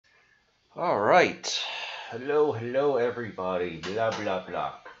All right. Hello, everybody. Blah, blah,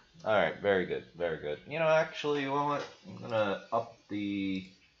 blah. All right, very good, very good. Actually, you know what? I'm gonna up the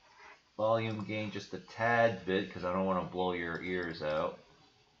volume gain just a tad bit because I don't want to blow your ears out.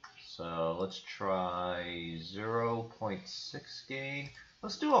 So let's try 0.6 gain.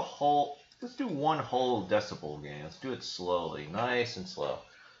 Let's do a whole. Let's do one whole decibel gain. Let's do it slowly, nice and slow,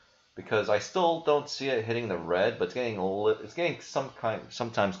 because I still don't see it hitting the red, but it's getting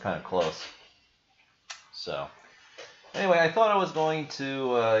sometimes kind of close. So. Anyway, I thought I was going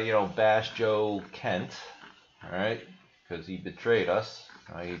to, bash Joe Kent, all right, because he betrayed us.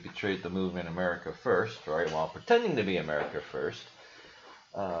 He betrayed the movement America First, right, while pretending to be America First.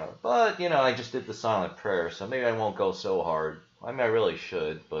 But, I just did the silent prayer, so maybe I won't go so hard. I mean, I really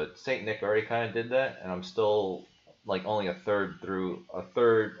should, but Saint Nick already kind of did that, and I'm still, like, only a third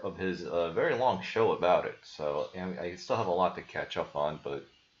of his very long show about it. So, I still have a lot to catch up on, but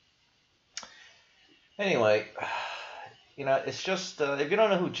anyway. It's just if you don't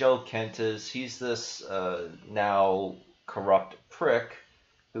know who Joe Kent is, he's this now corrupt prick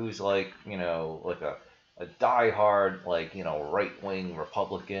who's like a diehard right wing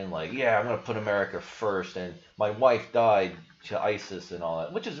Republican. Like, yeah, I'm gonna put America first, and my wife died to ISIS and all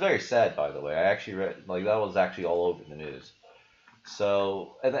that, which is very sad, by the way. I actually read that was actually all over the news.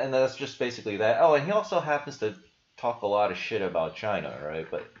 So and that's just basically that. Oh, and he also happens to talk a lot of shit about China, right?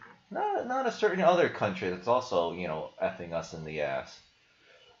 But not a certain other country that's also, effing us in the ass.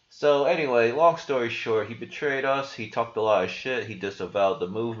 So anyway, long story short, he betrayed us. He talked a lot of shit. He disavowed the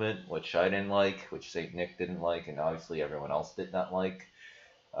movement, which I didn't like, which Saint Nick didn't like, and obviously everyone else did not like.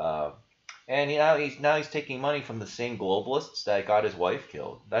 Uh, and he's taking money from the same globalists that got his wife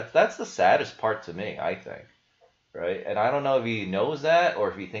killed. That's the saddest part to me, I think. Right? And I don't know if he knows that, or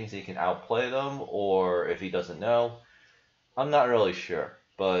if he thinks he can outplay them, or if he doesn't know. I'm not really sure.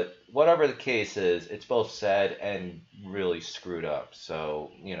 But whatever the case is, it's both sad and really screwed up. So,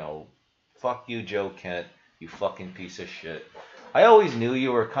 fuck you, Joe Kent, you fucking piece of shit. I always knew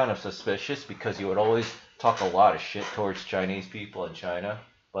you were kind of suspicious because you would always talk a lot of shit towards Chinese people in China,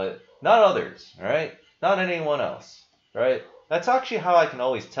 but not others, right? Not anyone else, right? That's actually how I can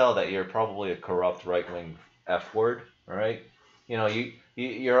always tell that you're probably a corrupt right-wing F word, right?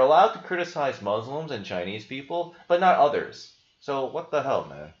 You're allowed to criticize Muslims and Chinese people, but not others. So what the hell,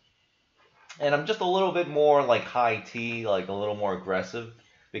 man? And I'm just a little bit more like high tea, like a little more aggressive,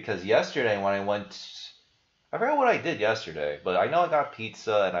 because yesterday when I forgot what I did yesterday, but I know I got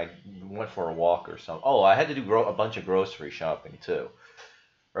pizza and I went for a walk or something. Oh, I had to do a bunch of grocery shopping too,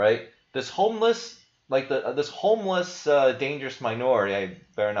 right? This homeless, this homeless dangerous minority, I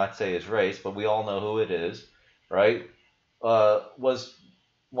better not say his race, but we all know who it is, right? Was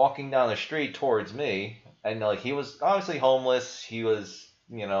walking down the street towards me, and like he was obviously homeless. He was,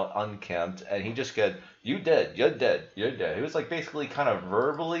 unkempt, and he just said, "You dead, you're dead, you're dead." He was like basically kind of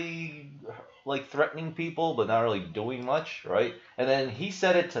verbally like threatening people, but not really doing much, right? And then he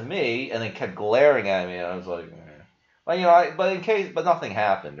said it to me, and then kept glaring at me, and I was like, eh. But but nothing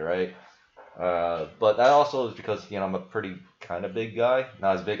happened, right? But that also is because I'm a pretty kind of big guy,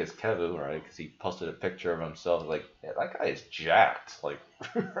 not as big as Kevu, right? Because he posted a picture of himself, like, yeah, that guy is jacked, like,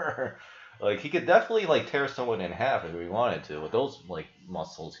 like he could definitely like tear someone in half if he wanted to with those like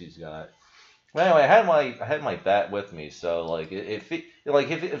muscles he's got. But anyway, I had my bat with me, so like if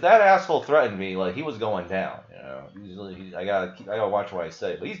that asshole threatened me, like he was going down, I gotta watch what I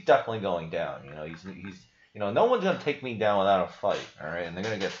say, but he's definitely going down, he's no one's gonna take me down without a fight, all right, and they're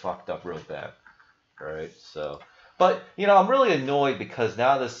gonna get fucked up real bad, all right, so. But I'm really annoyed because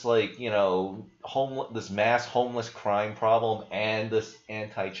now this this mass homeless crime problem and this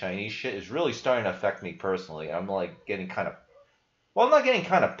anti-Chinese shit is really starting to affect me personally. I'm like getting kind of well, I'm not getting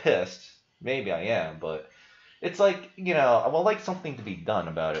kind of pissed. Maybe I am, but it's like, I would like something to be done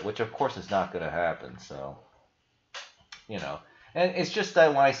about it, which of course is not going to happen. So, you know. And it's just that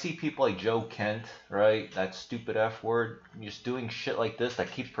when I see people like Joe Kent, right, that stupid F word, just doing shit like this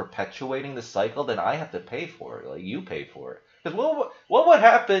that keeps perpetuating the cycle, then I have to pay for it. Like, you pay for it. Because what would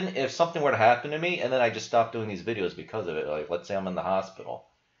happen if something were to happen to me and then I just stopped doing these videos because of it? Like, let's say I'm in the hospital.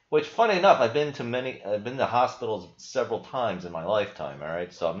 Which, funny enough, I've been to hospitals several times in my lifetime, all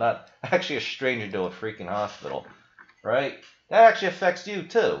right? So I'm not actually a stranger to a freaking hospital, right? That actually affects you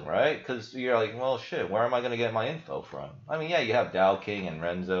too, right? Because you're like, well, shit, where am I going to get my info from? I mean, yeah, you have Dow King and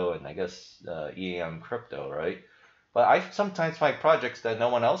Renzo and I guess EAM Crypto, right? But I sometimes find projects that no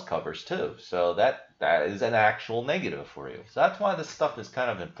one else covers too. So that is an actual negative for you. So that's why this stuff is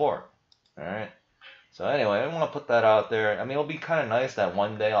kind of important, all right? So anyway, I want to put that out there. I mean, it'll be kind of nice that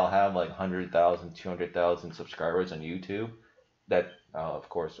one day I'll have like 100,000, 200,000 subscribers on YouTube. that of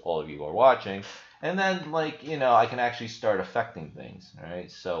course all of you are watching, and then like I can actually start affecting things. All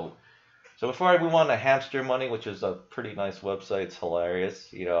right, so before I move on to Hamster Money, which is a pretty nice website, it's hilarious.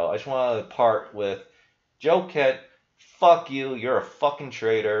 I just want to part with Joe Kent. Fuck you. You're a fucking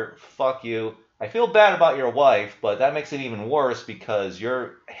traitor. Fuck you. I feel bad about your wife, but that makes it even worse because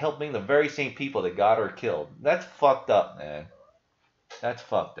you're helping the very same people that got her killed. That's fucked up, man. That's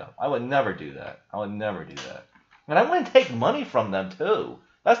fucked up. I would never do that. I would never do that. And I wouldn't take money from them too.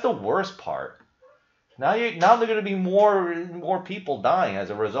 That's the worst part. Now they're gonna be more people dying as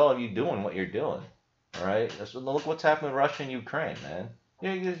a result of you doing what you're doing. All right. Look what's happening with Russia and Ukraine, man.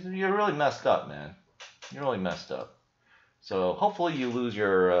 You're really messed up, man. You're really messed up. So hopefully you lose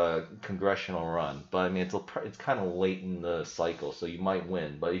your congressional run, but I mean it's kind of late in the cycle, so you might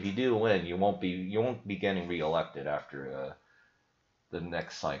win. But if you do win, you won't be getting reelected after the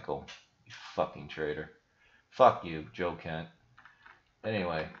next cycle. You fucking traitor. Fuck you, Joe Kent.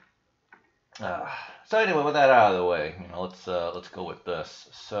 Anyway, so anyway, with that out of the way, let's go with this.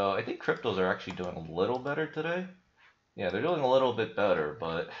 So I think cryptos are actually doing a little better today. Yeah, they're doing a little bit better,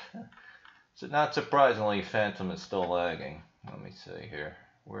 but. So not surprisingly, Phantom is still lagging. Let me see here.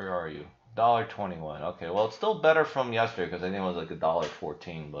 Where are you? $1.21. Okay, well it's still better from yesterday because I think it was like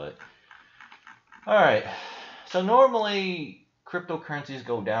 $1.14. But all right. So normally cryptocurrencies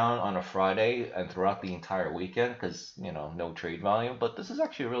go down on a Friday and throughout the entire weekend because no trade volume. But this is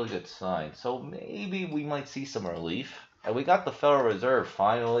actually a really good sign. So maybe we might see some relief. And we got the Federal Reserve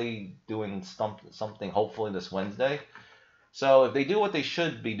finally doing something hopefully this Wednesday. So if they do what they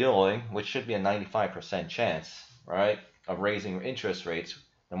should be doing, which should be a 95% chance, right, of raising interest rates,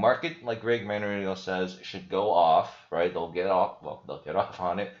 the market, like Greg Manorino says, should go off, right? They'll get off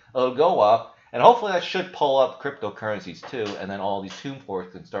on it. It'll go up, and hopefully that should pull up cryptocurrencies too, and then all these tomb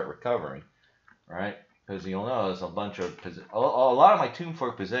forks can start recovering, right? Because you'll notice a lot of my tomb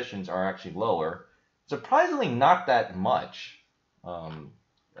fork positions are actually lower. Surprisingly, not that much.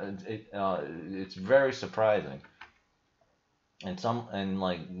 It's very surprising. And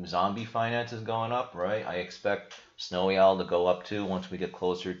like zombie finance is going up, right? I expect Snowy Owl to go up too once we get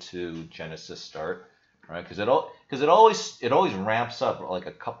closer to Genesis start, right? Because it always ramps up like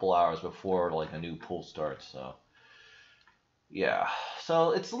a couple hours before like a new pool starts. So yeah,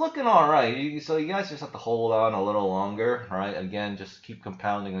 so it's looking all right. So you guys just have to hold on a little longer, right? Again, just keep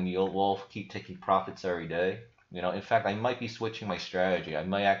compounding on yieldwolf, keep taking profits every day. In fact, I might be switching my strategy. I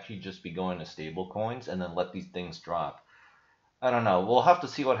might actually just be going to stable coins and then let these things drop. I don't know. We'll have to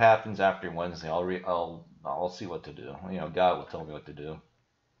see what happens after Wednesday. I'll see what to do. God will tell me what to do.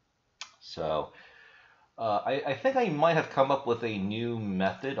 So I think I might have come up with a new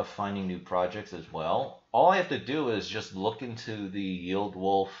method of finding new projects as well. All I have to do is just look into the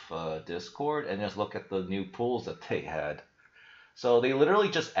yieldwolf Discord and just look at the new pools that they had. So they literally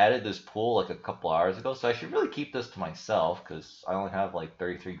just added this pool like a couple hours ago. So I should really keep this to myself because I only have like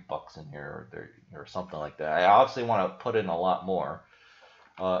 $33 in here or something like that. I obviously want to put in a lot more,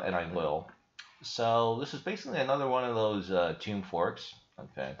 and I will. So this is basically another one of those tomb forks on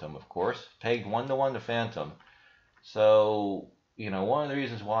Phantom, of course, pegged 1-to-1 to Phantom. So one of the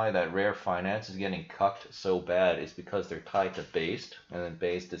reasons why that rare finance is getting cucked so bad is because they're tied to based, and then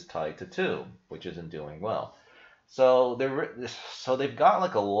based is tied to tomb, which isn't doing well. So they've got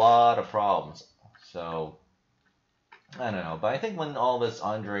like a lot of problems. So I don't know, but I think when all this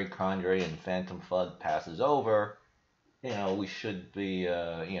Andre Condre and Phantom FUD passes over, we should be,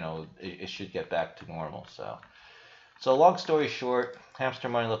 it should get back to normal. So long story short, Hamster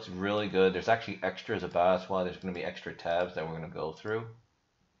Money looks really good. There's actually extras about it. That's why there's going to be extra tabs that we're going to go through,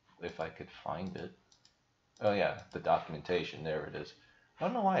 if I could find it. Oh yeah, the documentation. There it is. I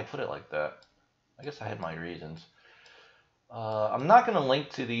don't know why I put it like that. I guess I had my reasons. I'm not going to link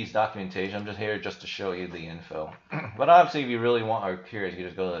to these documentation. I'm just here just to show you the info. But obviously, if you really want or curious, you can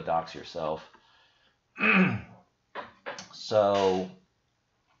just go to the docs yourself. So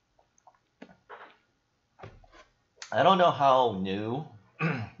I don't know how new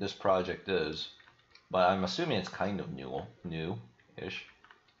this project is, but I'm assuming it's kind of new-ish.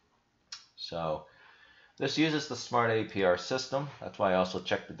 So this uses the smart APR system. That's why I also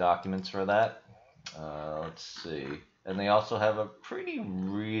checked the documents for that. Let's see. And they also have a pretty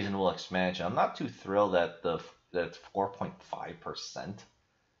reasonable expansion. I'm not too thrilled that that's 4.5%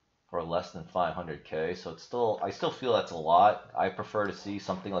 for less than 500K. So I still feel that's a lot. I prefer to see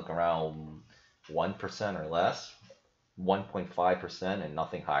something like around 1% or less, 1.5% and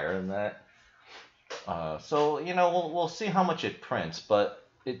nothing higher than that. So we'll see how much it prints, but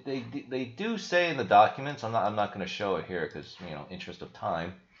they do say in the documents. I'm not going to show it here because interest of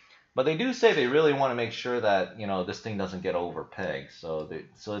time. But they do say they really want to make sure that, this thing doesn't get over pegged. So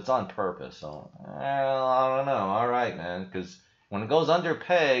it's on purpose. So, well, I don't know. All right, man. Because when it goes under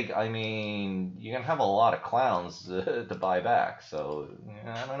peg, I mean, you're going to have a lot of clowns to buy back. So,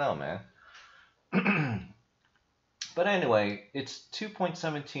 I don't know, man. But anyway, it's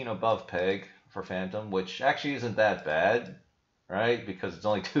 2.17 above peg for Phantom, which actually isn't that bad, right? Because it's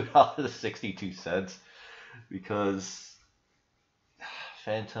only $2.62. Because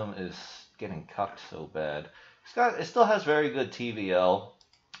Phantom is getting cucked so bad. It still has very good TVL,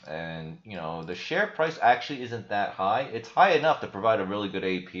 and the share price actually isn't that high. It's high enough to provide a really good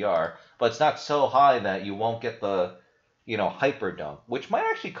APR, but it's not so high that you won't get the hyper dump, which might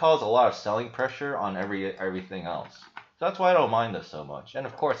actually cause a lot of selling pressure on everything else. So that's why I don't mind this so much. And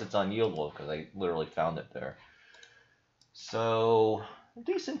of course it's on yieldwolf because I literally found it there. So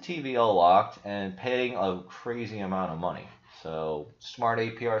decent TVL locked and paying a crazy amount of money. So smart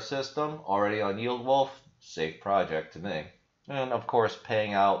APR system already on yieldwolf, safe project to me. And of course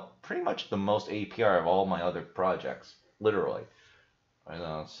paying out pretty much the most APR of all my other projects, literally.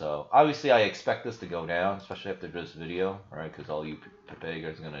 So obviously I expect this to go down, especially after this video, right? Because all you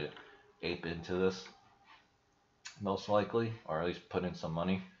Papegers are gonna ape into this, most likely, or at least put in some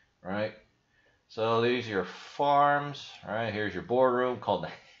money, right? So these are your farms, right? Here's your boardroom called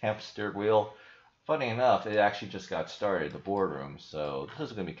the Hamster wheel. Funny enough, it actually just got started, the boardroom, so this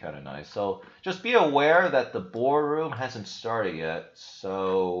is gonna be kind of nice. So just be aware that the boardroom hasn't started yet,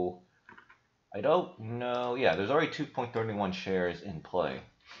 so I don't know. Yeah, there's already 2.31 shares in play.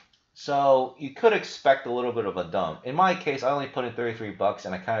 So you could expect a little bit of a dump. In my case, I only put in 33 bucks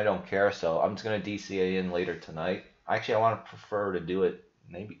and I kind of don't care, so I'm just going to DCA in later tonight. Actually, I want to prefer to do it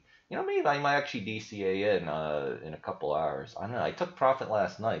maybe, maybe I might actually DCA in a couple hours. I don't know. I took profit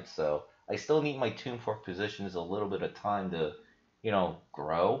last night, so I still need my tomb fork positions a little bit of time to,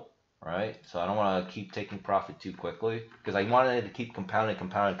 grow, right? So I don't want to keep taking profit too quickly because I wanted it to keep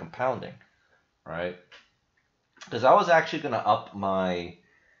compounding. Right? Because I was actually going to up my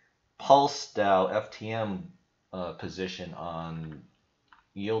pulse style FTM position on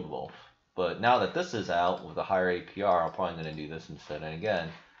yieldwolf. But now that this is out with a higher APR, I'm probably going to do this instead. And again,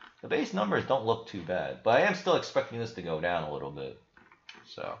 the base numbers don't look too bad. But I am still expecting this to go down a little bit.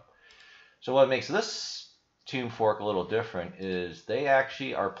 So what makes this tomb fork a little different is they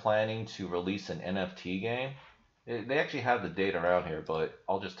actually are planning to release an NFT game. They actually have the date around here, but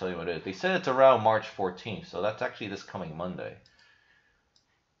I'll just tell you what it is. They said it's around March 14th, so that's actually this coming Monday.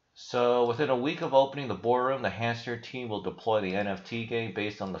 So within a week of opening the boardroom, the Hamster team will deploy the NFT game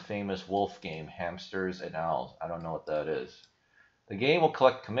based on the famous wolf game, Hamsters and Owls. I don't know what that is. The game will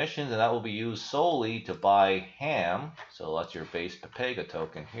collect commissions, and that will be used solely to buy ham. So that's your base Papega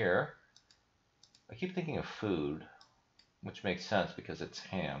token here. I keep thinking of food, which makes sense because it's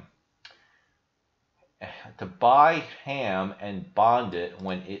ham. To buy ham and bond it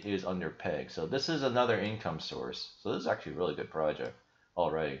when it is under peg. So this is another income source. So this is actually a really good project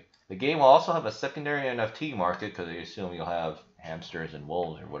already. The game will also have a secondary NFT market because I assume you'll have hamsters and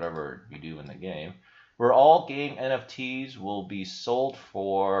wolves or whatever you do in the game, where all game NFTs will be sold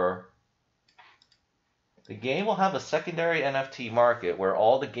for. The game will have a secondary NFT market where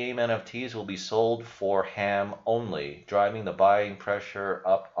all the game NFTs will be sold for ham only, driving the buying pressure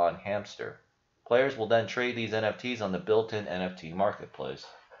up on Hamster. Players will then trade these NFTs on the built-in NFT marketplace.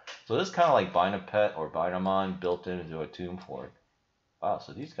 So this is kind of like Binapet or Binamon built into a tomb fork. Wow,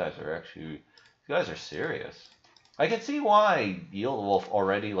 so these guys are serious. I can see why yieldwolf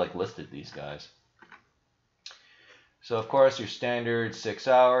already listed these guys. So of course your standard 6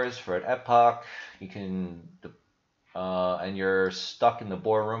 hours for an epoch. You can, and you're stuck in the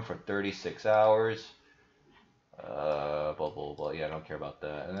boardroom for 36 hours. Blah, blah, blah. Yeah, I don't care about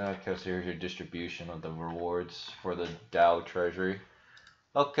that. And then, okay, so here's your distribution of the rewards for the DAO treasury.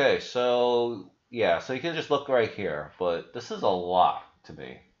 Okay, so, yeah, so you can just look right here, but this is a lot to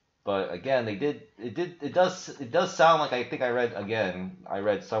me. But again, it does sound like, I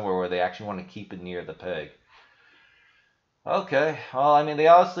read somewhere where they actually want to keep it near the peg. Okay, well, I mean, they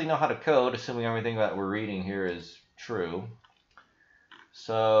obviously know how to code, assuming everything that we're reading here is true.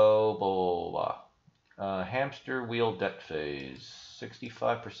 So, blah, blah, blah. Hamster wheel debt phase,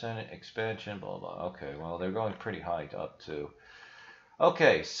 65% expansion, blah, blah. Okay, well, they're going pretty high up too.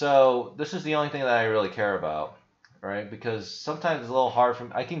 Okay, so this is the only thing that I really care about, right? Because sometimes it's a little hard for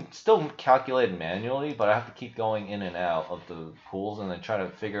me. I can still calculate it manually, but I have to keep going in and out of the pools and then try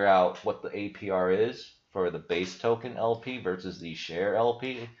to figure out what the APR is for the base token LP versus the share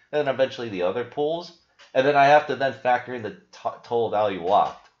LP, and then eventually the other pools. And then I have to then factor in the total value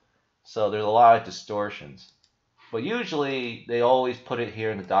locked. So there's a lot of distortions. But usually they always put it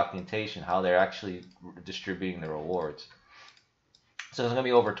here in the documentation how they're actually distributing the rewards. So it's going to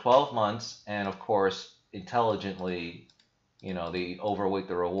be over 12 months, and of course, intelligently, they overweight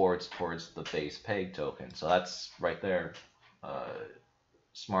the rewards towards the base peg token. So that's right there,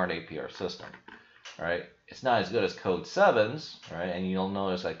 smart APR system, right? It's not as good as Code 7's, right? And you'll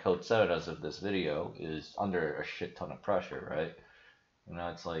notice that Code 7, as of this video, is under a shit ton of pressure, right?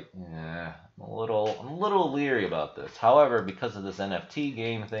 It's like, I'm a little leery about this. However, because of this NFT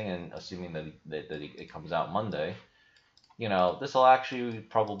game thing, and assuming that it comes out Monday, this will actually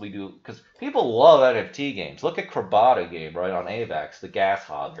probably do, because people love NFT games. Look at Krabata game, right, on AVAX, the gas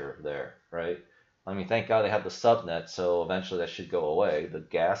hogger there, right? I mean, thank God they have the subnet, so eventually that should go away, the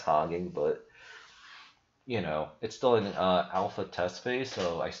gas hogging, but, it's still in alpha test phase,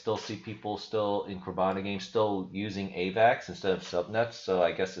 so I still see people still in Krabata games still using AVAX instead of subnets, so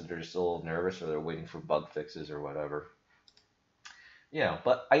I guess they're just a little nervous or they're waiting for bug fixes or whatever.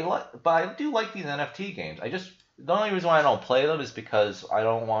 But I do like these NFT games. The only reason why I don't play them is because I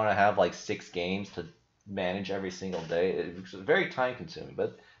don't want to have like 6 games to manage every single day. It's very time consuming,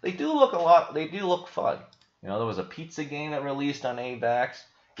 but they do look fun. There was a pizza game that released on AVAX.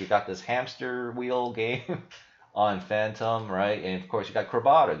 You got this hamster wheel game on Phantom, right? And of course you got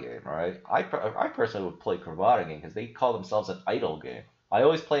Krabata game, right? I personally would play Krabata game because they call themselves an idle game. I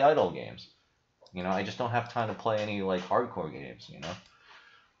always play idle games. I just don't have time to play any like hardcore games,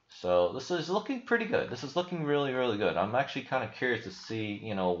 So this is looking pretty good. This is looking really, really good. I'm actually kind of curious to see,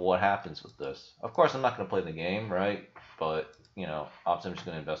 what happens with this. Of course, I'm not going to play the game, right? But, obviously I'm just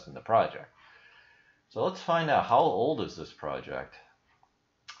going to invest in the project. So let's find out, how old is this project?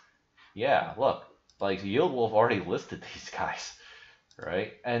 Yeah, look, like yieldwolf already listed these guys,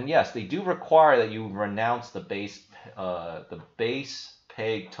 right? And yes, they do require that you renounce the base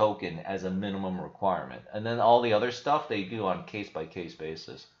peg token as a minimum requirement, and then all the other stuff they do on case-by-case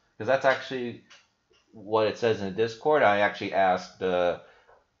basis, because that's actually what it says in the Discord. I actually asked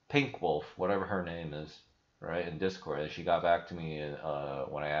Pink Wolf, whatever her name is, right, in Discord, and she got back to me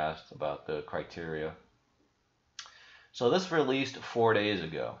when I asked about the criteria. So this released 4 days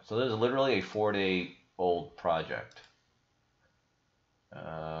ago, so this is literally a 4-day old project.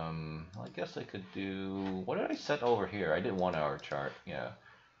 I guess I could do, what did I set over here? I did 1 hour chart, yeah.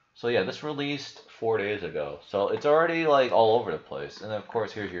 So yeah, this released 4 days ago. So it's already like all over the place. And then of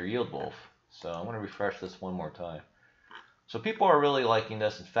course here's your yieldwolf. So I'm going to refresh this one more time. So people are really liking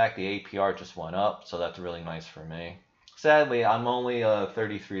this. In fact, the APR just went up, so that's really nice for me. Sadly, I'm only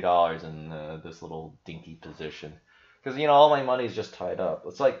 $33 in this little dinky position. Because, all my money is just tied up.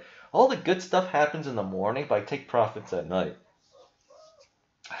 It's like all the good stuff happens in the morning, but I take profits at night.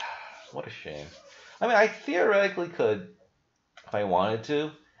 What a shame. I mean, I theoretically could, if I wanted to,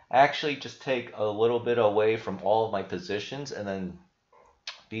 actually just take a little bit away from all of my positions and then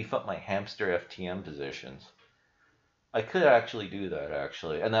beef up my hamster FTM positions. I could actually do that,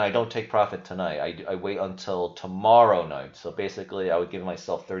 actually. And then I don't take profit tonight. I wait until tomorrow night. So basically, I would give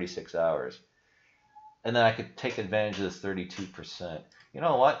myself 36 hours. And then I could take advantage of this 32%. You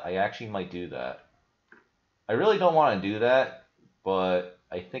know what? I actually might do that. I really don't want to do that, but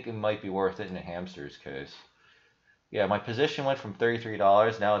I think it might be worth it in a hamster's case. Yeah, my position went from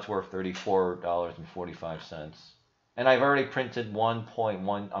 $33. Now it's worth $34.45. And I've already printed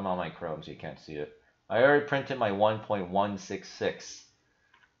 1.1. I'm on my Chrome, so you can't see it. I already printed my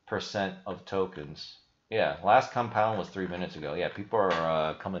 1.166% of tokens. Yeah, last compound was 3 minutes ago. Yeah, people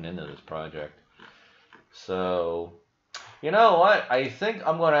are coming into this project. So, you know what? I think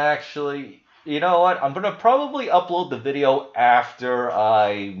I'm going to actually, I'm going to probably upload the video after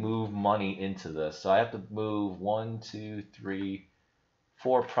I move money into this. So I have to move 1, 2, 3,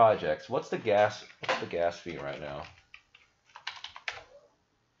 4 projects. What's the gas fee right now?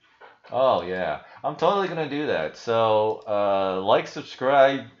 Oh, yeah. I'm totally going to do that. So, like,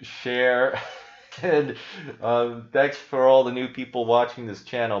 subscribe, share, and thanks for all the new people watching this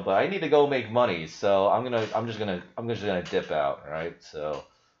channel. But I need to go make money, so I'm just gonna dip out, right? So,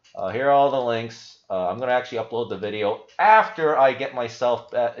 here are all the links. I'm gonna actually upload the video after I get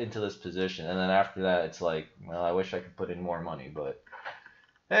myself into this position, and then after that, it's like, well, I wish I could put in more money, but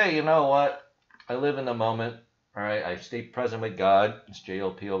hey, you know what? I live in the moment. All right, I stay present with God, as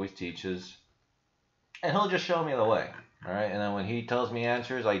JLP always teaches, and He'll just show me the way. All right, and then when He tells me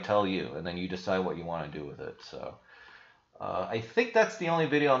answers, I tell you, and then you decide what you want to do with it. So I think that's the only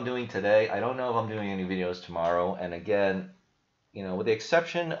video I'm doing today. I don't know if I'm doing any videos tomorrow. And again, with the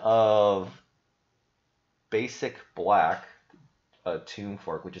exception of Basic Black Tomb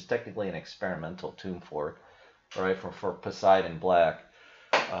Fork, which is technically an experimental tomb fork, right, for Poseidon Black.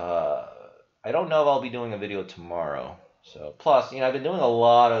 I don't know if I'll be doing a video tomorrow. So plus, I've been doing a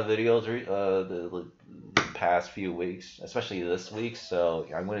lot of videos the past few weeks, especially this week. So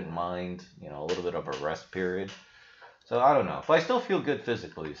I wouldn't mind, a little bit of a rest period. So I don't know, but I still feel good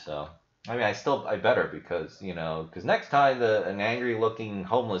physically. So I mean, I better because because next time an angry looking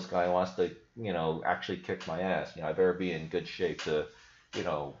homeless guy wants to actually kick my ass, I better be in good shape to you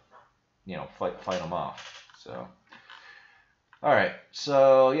know fight him off. So. All right.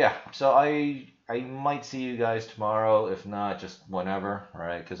 So yeah. So I might see you guys tomorrow, if not just whenever. All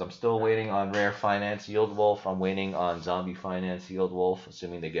right. Because I'm still waiting on Rare Finance Yield Wolf. I'm waiting on Zombie Finance Yield Wolf,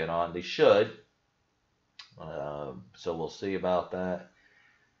 assuming they get on. They should. So we'll see about that.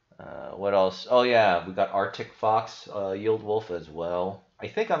 What else? Oh yeah, we got Arctic Fox Yield Wolf as well. I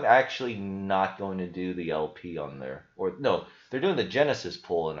think I'm actually not going to do the LP on there. Or no, they're doing the Genesis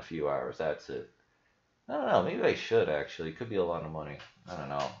pool in a few hours. That's it. I don't know. Maybe I should actually. It could be a lot of money. I don't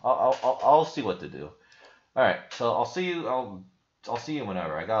know. I'll see what to do. All right. So I'll see you. I'll see you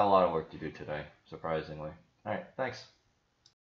whenever. I got a lot of work to do today, surprisingly. All right. Thanks.